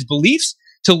habits and his beliefs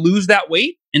to lose that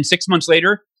weight. And 6 months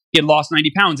later, he had lost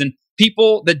 90 pounds. And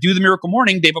people that do the Miracle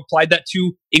Morning, they've applied that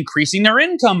to increasing their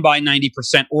income by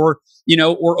 90% or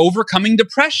overcoming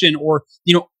depression or,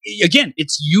 again,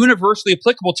 it's universally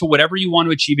applicable to whatever you want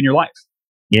to achieve in your life.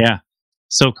 Yeah.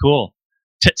 So cool.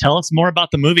 Tell us more about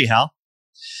the movie, Hal.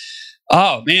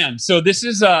 Oh, man. So this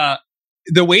is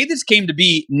the way this came to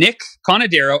be. Nick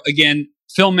Conadera, again,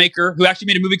 filmmaker who actually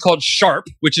made a movie called Sharp,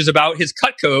 which is about his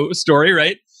Cutco story,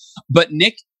 right? But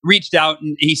Nick reached out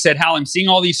and he said, Hal, I'm seeing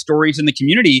all these stories in the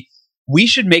community. We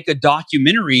should make a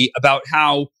documentary about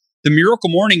how the Miracle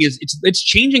Morning it's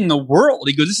changing the world.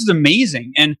 He goes, this is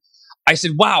amazing. And I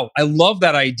said, wow, I love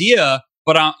that idea.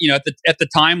 But at the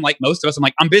time, like most of us, I'm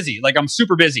like, I'm busy. Like I'm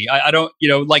super busy. I don't,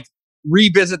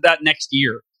 revisit that next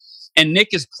year. And Nick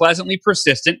is pleasantly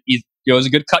persistent. He's a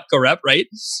good Cutco rep, right?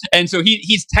 And so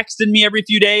he's texting me every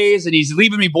few days and he's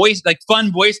leaving me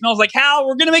fun voicemails like, Hal,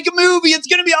 we're going to make a movie. It's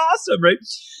going to be awesome, right?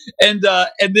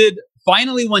 And then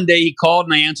finally one day he called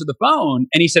and I answered the phone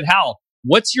and he said, Hal,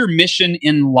 what's your mission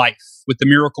in life with the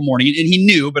Miracle Morning? And he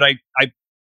knew, but I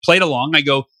played along. I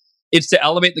go, it's to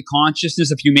elevate the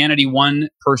consciousness of humanity one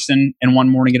person and one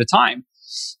morning at a time.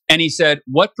 And he said,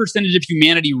 what percentage of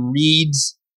humanity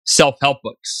reads self-help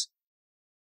books?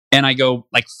 And I go,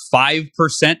 like 5%,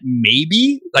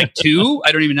 maybe, like 2,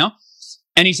 I don't even know.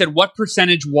 And he said, what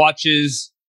percentage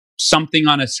watches something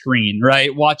on a screen,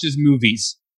 right? Watches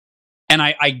movies. And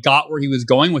I got where he was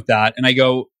going with that. And I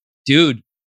go, dude,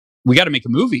 we got to make a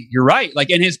movie. You're right.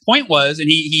 And his point was, and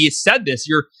he said this,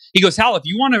 he goes, Hal, if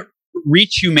you want to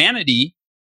reach humanity,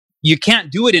 you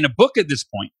can't do it in a book at this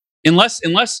point. Unless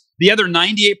the other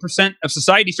 98% of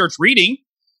society starts reading,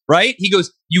 right? He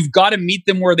goes, you've got to meet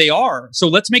them where they are. So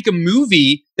let's make a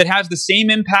movie that has the same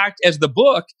impact as the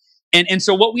book. And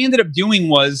so what we ended up doing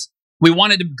was we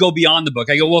wanted to go beyond the book.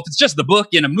 I go, well, if it's just the book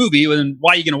in a movie, well, then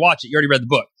why are you going to watch it? You already read the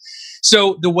book.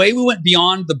 So the way we went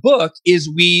beyond the book is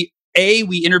we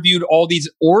interviewed all these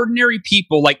ordinary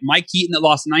people like Mike Eaton that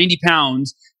lost 90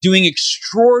 pounds doing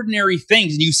extraordinary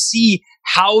things. And you see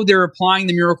how they're applying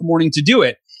the Miracle Morning to do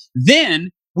it.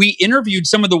 Then we interviewed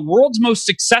some of the world's most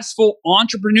successful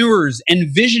entrepreneurs and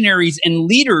visionaries and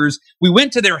leaders. We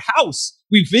went to their house.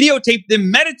 We videotaped them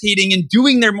meditating and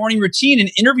doing their morning routine and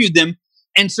interviewed them.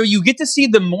 And so you get to see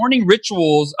the morning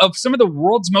rituals of some of the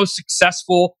world's most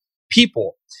successful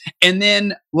people. And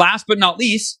then last but not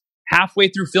least, halfway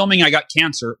through filming, I got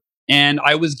cancer and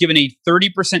I was given a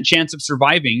 30% chance of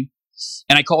surviving.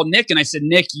 And I called Nick and I said,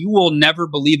 Nick, you will never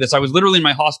believe this. I was literally in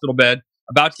my hospital bed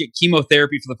about to get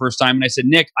chemotherapy for the first time. And I said,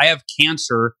 Nick, I have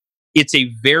cancer. It's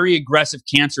a very aggressive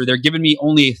cancer. They're giving me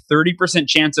only a 30%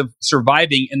 chance of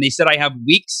surviving. And they said I have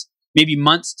weeks, maybe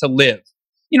months to live.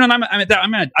 And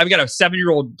I've got a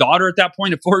 7-year-old daughter at that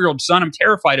point, a 4-year-old son. I'm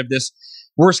terrified of this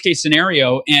worst case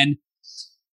scenario. And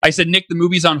I said, Nick, the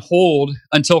movie's on hold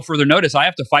until further notice. I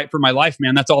have to fight for my life,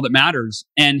 man. That's all that matters.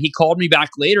 And he called me back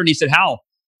later and he said, Hal,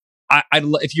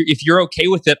 if you're okay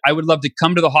with it, I would love to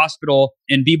come to the hospital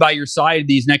and be by your side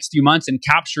these next few months and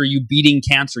capture you beating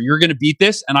cancer. You're going to beat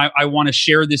this. And I want to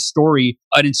share this story,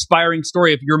 an inspiring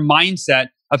story of your mindset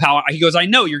of how he goes, I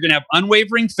know you're going to have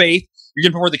unwavering faith. You're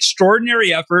going to put forth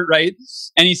extraordinary effort, right?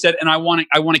 And he said, and I want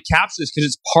to capture this because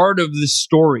it's part of the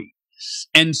story.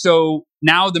 And so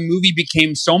now the movie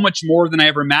became so much more than I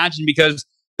ever imagined, because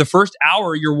the first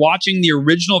hour you're watching the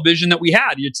original vision that we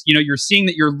had. It's, you're seeing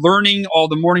that you're learning all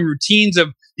the morning routines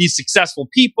of these successful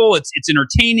people. It's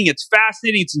entertaining, it's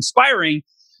fascinating, it's inspiring.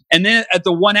 And then at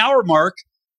the 1 hour mark,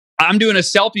 I'm doing a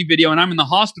selfie video and I'm in the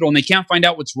hospital and they can't find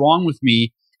out what's wrong with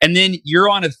me. And then you're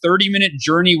on a 30-minute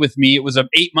journey with me. It was a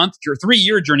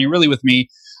 3-year journey really with me,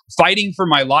 fighting for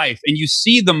my life. And you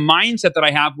see the mindset that I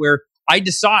have where I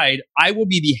decide I will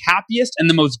be the happiest and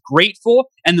the most grateful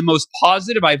and the most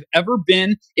positive I've ever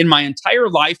been in my entire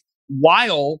life,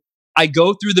 while I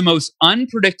go through the most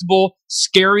unpredictable,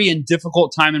 scary, and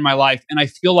difficult time in my life. And I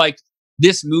feel like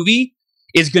this movie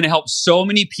is going to help so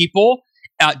many people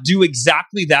do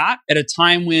exactly that at a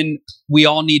time when we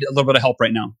all need a little bit of help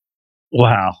right now.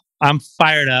 Wow. I'm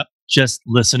fired up just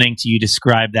listening to you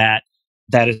describe that.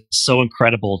 That is so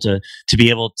incredible to be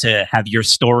able to have your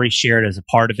story shared as a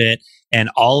part of it, and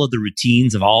all of the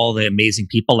routines of all the amazing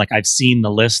people. Like, I've seen the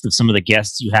list of some of the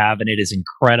guests you have, and it is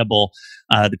incredible.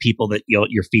 The people that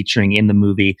you're featuring in the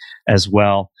movie as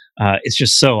well. It's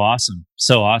just so awesome.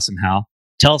 So awesome, Hal.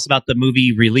 Tell us about the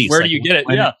movie release. Where do you get it?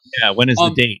 When is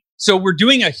the date? So we're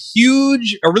doing a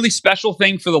really special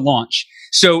thing for the launch.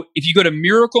 So if you go to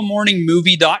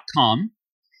miraclemorningmovie.com,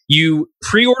 you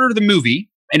pre-order the movie,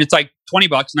 and it's like $20,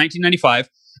 $19.95.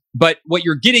 But what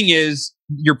you're getting is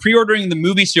you're pre-ordering the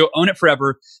movie, so you'll own it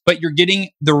forever, but you're getting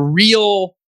the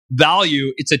real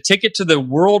value. It's a ticket to the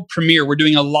world premiere. We're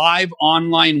doing a live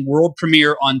online world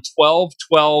premiere on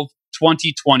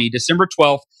 12/12/2020, December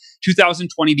 12th,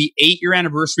 2020, the 8-year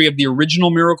anniversary of the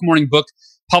original Miracle Morning book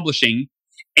publishing.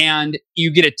 And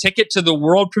you get a ticket to the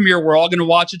world premiere. We're all going to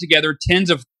watch it together, tens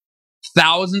of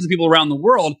thousands of people around the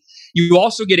world. You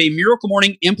also get a Miracle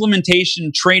Morning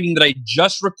implementation training that I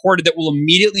just recorded that will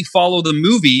immediately follow the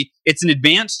movie. It's an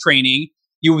advanced training.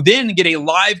 You then get a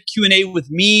live Q&A with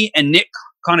me and Nick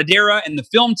Conadera and the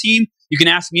film team. You can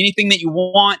ask me anything that you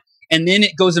want. And then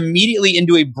it goes immediately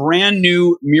into a brand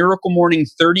new Miracle Morning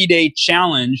 30-day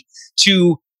challenge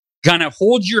to kind of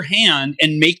hold your hand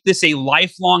and make this a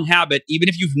lifelong habit, even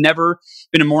if you've never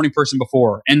been a morning person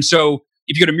before. And so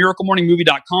if you go to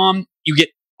miraclemorningmovie.com, you get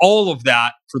all of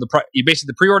that for you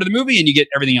basically pre-order the movie and you get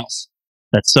everything else.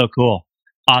 That's so cool.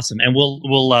 Awesome. And we'll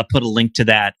put a link to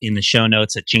that in the show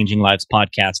notes at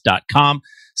changinglivespodcast.com.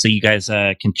 So you guys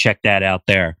can check that out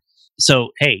there. So,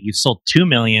 hey, you've sold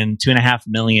 2.5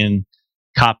 million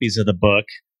copies of the book.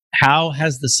 How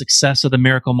has the success of the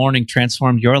Miracle Morning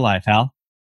transformed your life, Hal?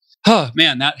 Oh,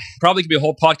 man, that probably could be a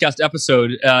whole podcast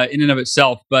episode in and of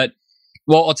itself. But,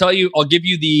 well, I'll give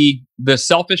you the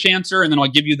selfish answer, and then I'll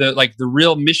give you the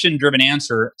real mission-driven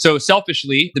answer. So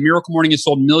selfishly, the Miracle Morning has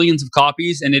sold millions of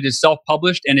copies, and it is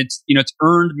self-published, and it's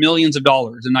earned millions of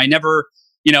dollars. And I never,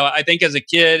 I think as a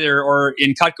kid or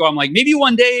in Cutco, I'm like, maybe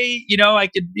one day, I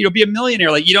could, be a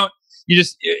millionaire.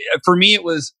 For me,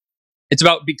 it's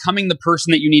about becoming the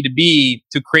person that you need to be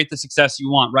to create the success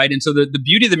you want, right? And so the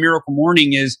beauty of the Miracle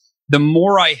Morning is the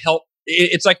more I help,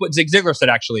 it's like what Zig Ziglar said,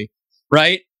 actually,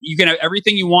 right? You can have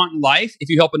everything you want in life if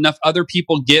you help enough other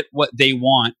people get what they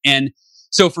want. And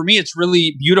so for me, it's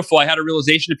really beautiful. I had a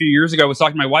realization a few years ago. I was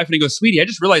talking to my wife and I go, sweetie, I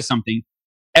just realized something.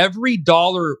 Every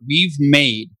dollar we've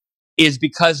made is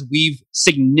because we've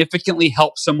significantly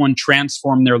helped someone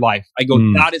transform their life. I go,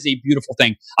 that is a beautiful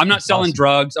thing. I'm not selling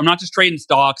drugs. I'm not just trading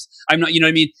stocks. I'm not, you know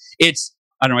what I mean?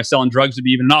 I don't know, selling drugs would be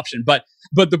even an option. But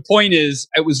the point is,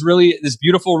 it was really this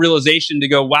beautiful realization to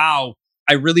go, wow,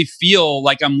 I really feel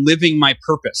like I'm living my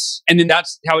purpose. And then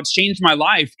that's how it's changed my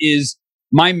life. Is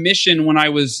my mission when I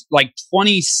was like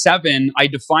 27, I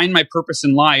defined my purpose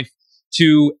in life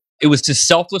it was to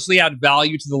selflessly add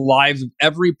value to the lives of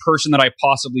every person that I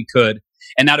possibly could.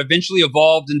 And that eventually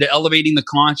evolved into elevating the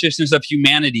consciousness of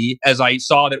humanity as I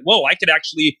saw that, whoa, I could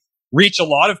actually reach a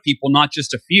lot of people, not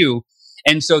just a few.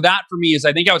 And so that for me is,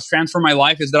 I think I was transforming my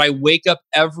life is that I wake up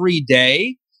every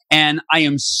day and I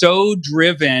am so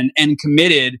driven and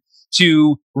committed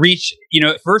to reach,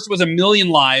 first it was 1 million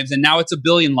lives and now it's 1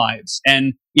 billion lives.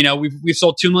 And, we've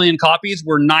sold 2 million copies.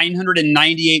 We're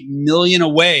 998 million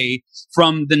away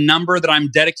from the number that I'm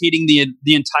dedicating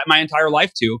my entire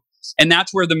life to. And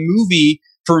that's where the movie,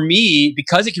 for me,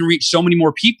 because it can reach so many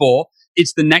more people,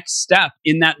 it's the next step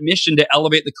in that mission to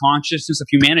elevate the consciousness of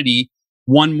humanity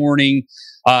one morning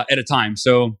at a time.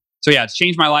 So yeah, it's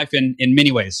changed my life in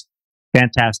many ways.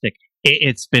 Fantastic.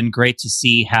 It's been great to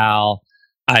see how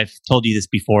I've told you this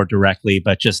before directly,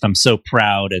 but just I'm so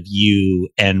proud of you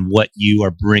and what you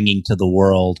are bringing to the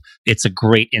world. It's a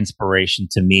great inspiration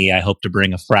to me. I hope to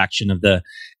bring a fraction of the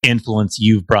influence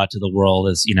you've brought to the world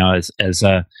as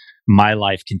my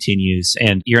life continues.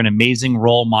 And you're an amazing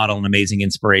role model, an amazing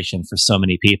inspiration for so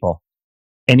many people.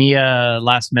 Any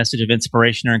last message of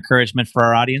inspiration or encouragement for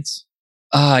our audience?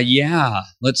 Yeah.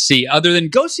 Let's see. Other than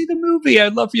go see the movie,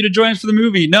 I'd love for you to join us for the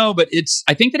movie. No, but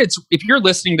I think that if you're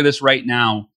listening to this right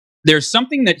now, there's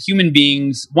something that human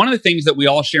beings, one of the things that we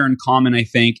all share in common, I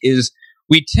think, is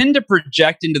we tend to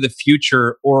project into the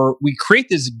future, or we create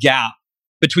this gap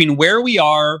between where we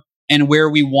are and where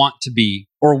we want to be,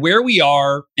 or where we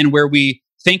are and where we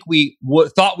think we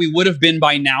thought we would have been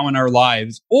by now in our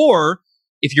lives. Or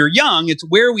if you're young, it's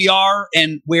where we are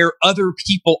and where other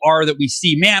people are that we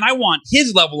see. Man, I want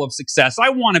his level of success.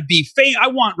 I want to be famous. I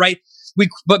want, right?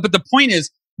 But the point is,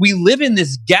 we live in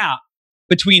this gap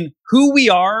between who we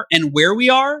are and where we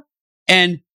are,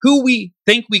 and who we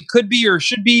think we could be or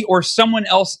should be, or someone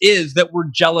else is that we're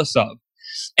jealous of.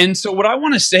 And so what I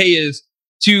want to say is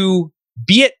to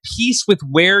be at peace with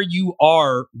where you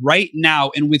are right now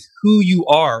and with who you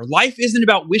are. Life isn't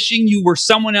about wishing you were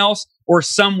someone else or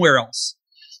somewhere else.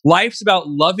 Life's about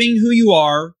loving who you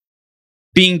are,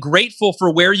 being grateful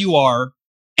for where you are,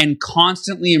 and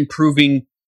constantly improving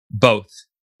both.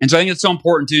 And so I think it's so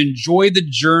important to enjoy the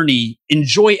journey,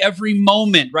 enjoy every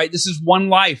moment, right? This is one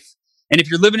life. And if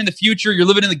you're living in the future, you're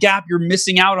living in the gap, you're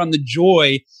missing out on the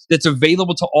joy that's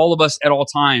available to all of us at all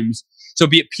times. So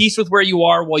be at peace with where you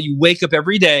are while you wake up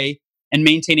every day, and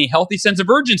maintain a healthy sense of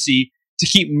urgency to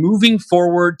keep moving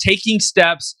forward, taking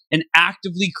steps, and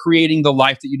actively creating the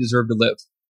life that you deserve to live.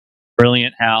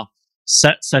 Brilliant, Hal.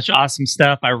 Such awesome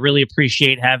stuff. I really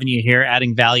appreciate having you here,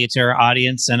 adding value to our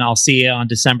audience, and I'll see you on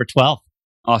December 12th.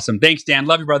 Awesome. Thanks, Dan.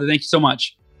 Love you, brother. Thank you so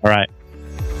much. All right.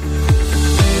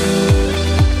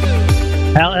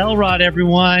 Hal Elrod,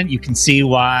 everyone. You can see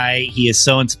why he is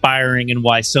so inspiring and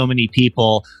why so many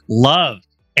people love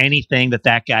anything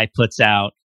that guy puts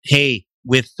out. Hey,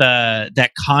 with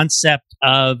that concept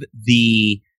of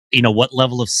what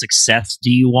level of success do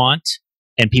you want?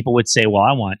 And people would say, well,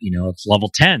 I want, it's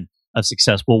level 10 of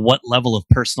success. Well, what level of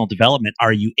personal development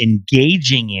are you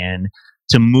engaging in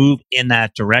to move in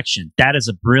that direction? That is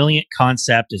a brilliant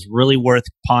concept, is really worth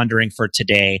pondering for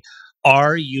today.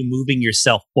 Are you moving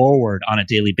yourself forward on a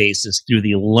daily basis through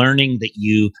the learning that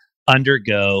you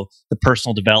undergo, the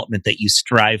personal development that you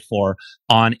strive for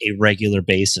on a regular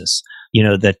basis?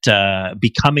 That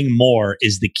becoming more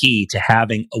is the key to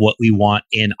having what we want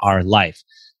in our life.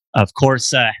 Of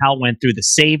course, Hal went through the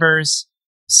savers,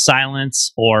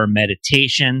 silence, or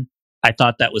meditation. I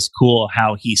thought that was cool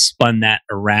how he spun that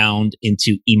around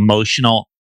into emotional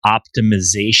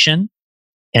optimization.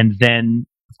 And then,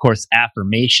 of course,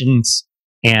 affirmations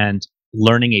and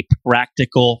learning a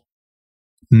practical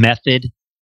method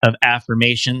of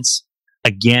affirmations.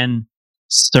 Again,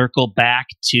 circle back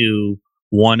to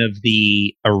one of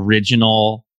the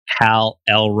original Hal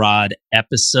Elrod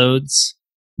episodes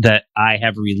that I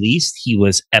have released. He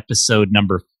was episode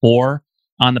number 4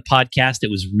 on the podcast.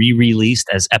 It was re-released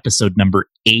as episode number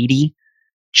 80.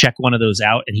 Check one of those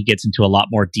out, and he gets into a lot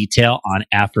more detail on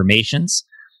affirmations,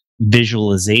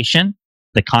 visualization,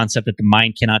 the concept that the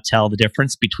mind cannot tell the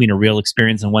difference between a real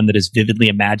experience and one that is vividly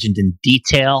imagined in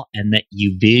detail, and that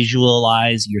you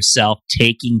visualize yourself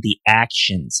taking the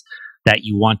actions that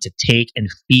you want to take and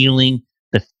feeling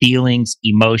the feelings,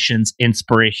 emotions,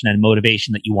 inspiration, and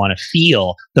motivation that you want to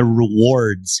feel, the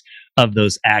rewards of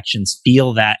those actions.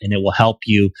 Feel that, and it will help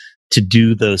you to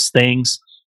do those things.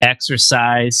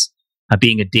 Exercise,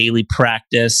 being a daily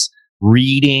practice,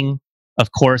 reading.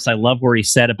 Of course, I love where he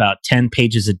said about 10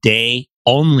 pages a day,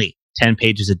 only 10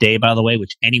 pages a day, by the way,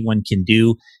 which anyone can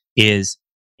do, is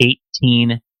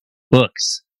 18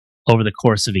 books over the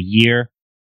course of a year.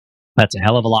 That's a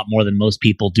hell of a lot more than most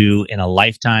people do in a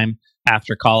lifetime,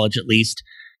 after college at least.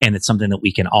 And it's something that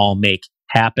we can all make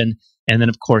happen. And then,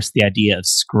 of course, the idea of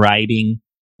scribing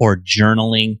or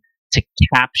journaling to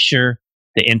capture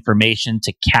the information,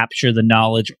 to capture the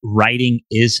knowledge. Writing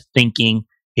is thinking.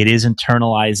 It is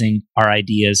internalizing our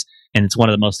ideas. And it's one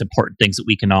of the most important things that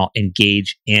we can all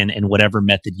engage in whatever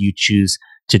method you choose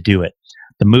to do it.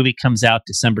 The movie comes out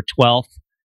December 12th,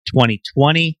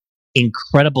 2020.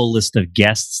 Incredible list of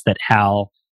guests that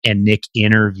Hal and Nick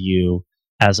interview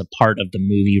as a part of the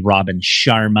movie. Robin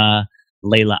Sharma,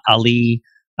 Layla Ali,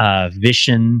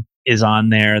 Vishen is on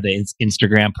there, the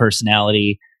Instagram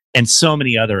personality. and so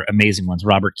many other amazing ones.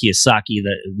 Robert Kiyosaki,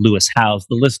 Lewis Howes,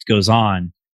 the list goes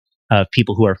on of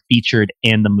people who are featured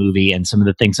in the movie and some of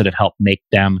the things that have helped make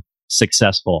them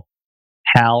successful.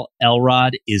 Hal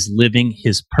Elrod is living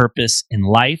his purpose in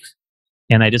life.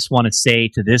 And I just want to say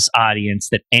to this audience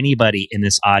that anybody in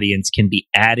this audience can be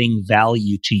adding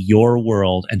value to your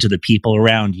world and to the people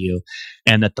around you.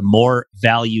 And that the more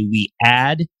value we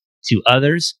add to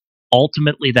others,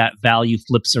 ultimately that value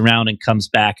flips around and comes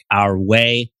back our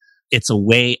way. It's a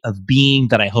way of being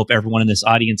that I hope everyone in this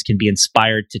audience can be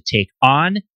inspired to take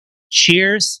on.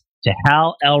 Cheers to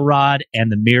Hal Elrod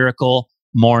and the Miracle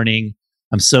Morning.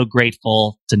 I'm so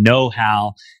grateful to know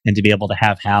Hal and to be able to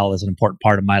have Hal as an important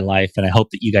part of my life. And I hope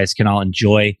that you guys can all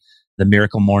enjoy the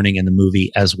Miracle Morning and the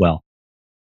movie as well.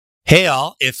 Hey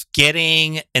all, if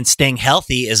getting and staying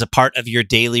healthy is a part of your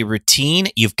daily routine,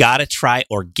 you've got to try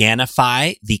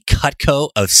Organifi, the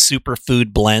Cutco of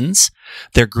superfood blends.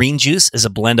 Their green juice is a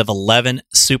blend of 11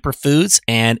 superfoods,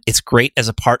 and it's great as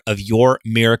a part of your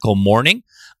Miracle Morning.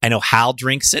 I know Hal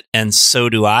drinks it, and so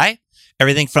do I.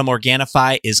 Everything from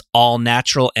Organifi is all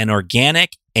natural and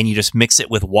organic, and you just mix it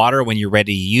with water when you're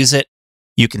ready to use it.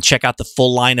 You can check out the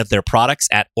full line of their products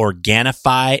at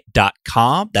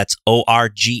Organifi.com. That's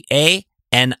Organifi.com.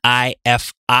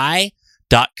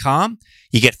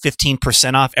 You get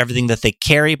 15% off everything that they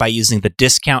carry by using the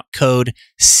discount code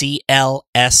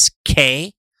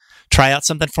CLSK. Try out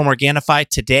something from Organifi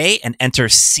today and enter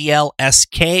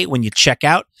CLSK when you check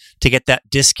out to get that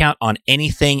discount on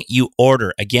anything you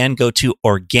order. Again, go to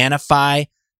Organifi.com,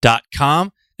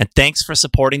 and thanks for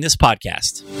supporting this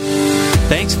podcast.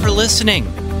 Thanks for listening.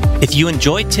 If you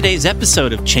enjoyed today's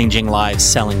episode of Changing Lives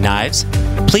Selling Knives,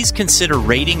 please consider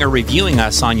rating or reviewing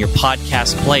us on your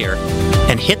podcast player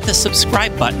and hit the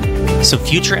subscribe button so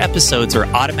future episodes are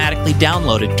automatically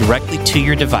downloaded directly to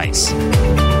your device.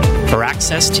 For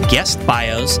access to guest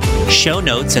bios, show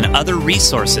notes, and other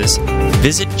resources,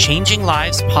 visit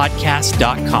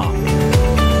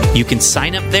ChangingLivesPodcast.com. You can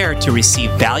sign up there to receive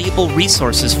valuable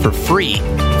resources for free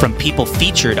from people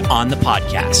featured on the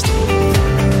podcast.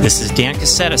 This is Dan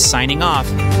Cassetta signing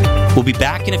off. We'll be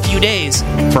back in a few days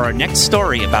for our next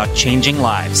story about changing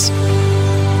lives.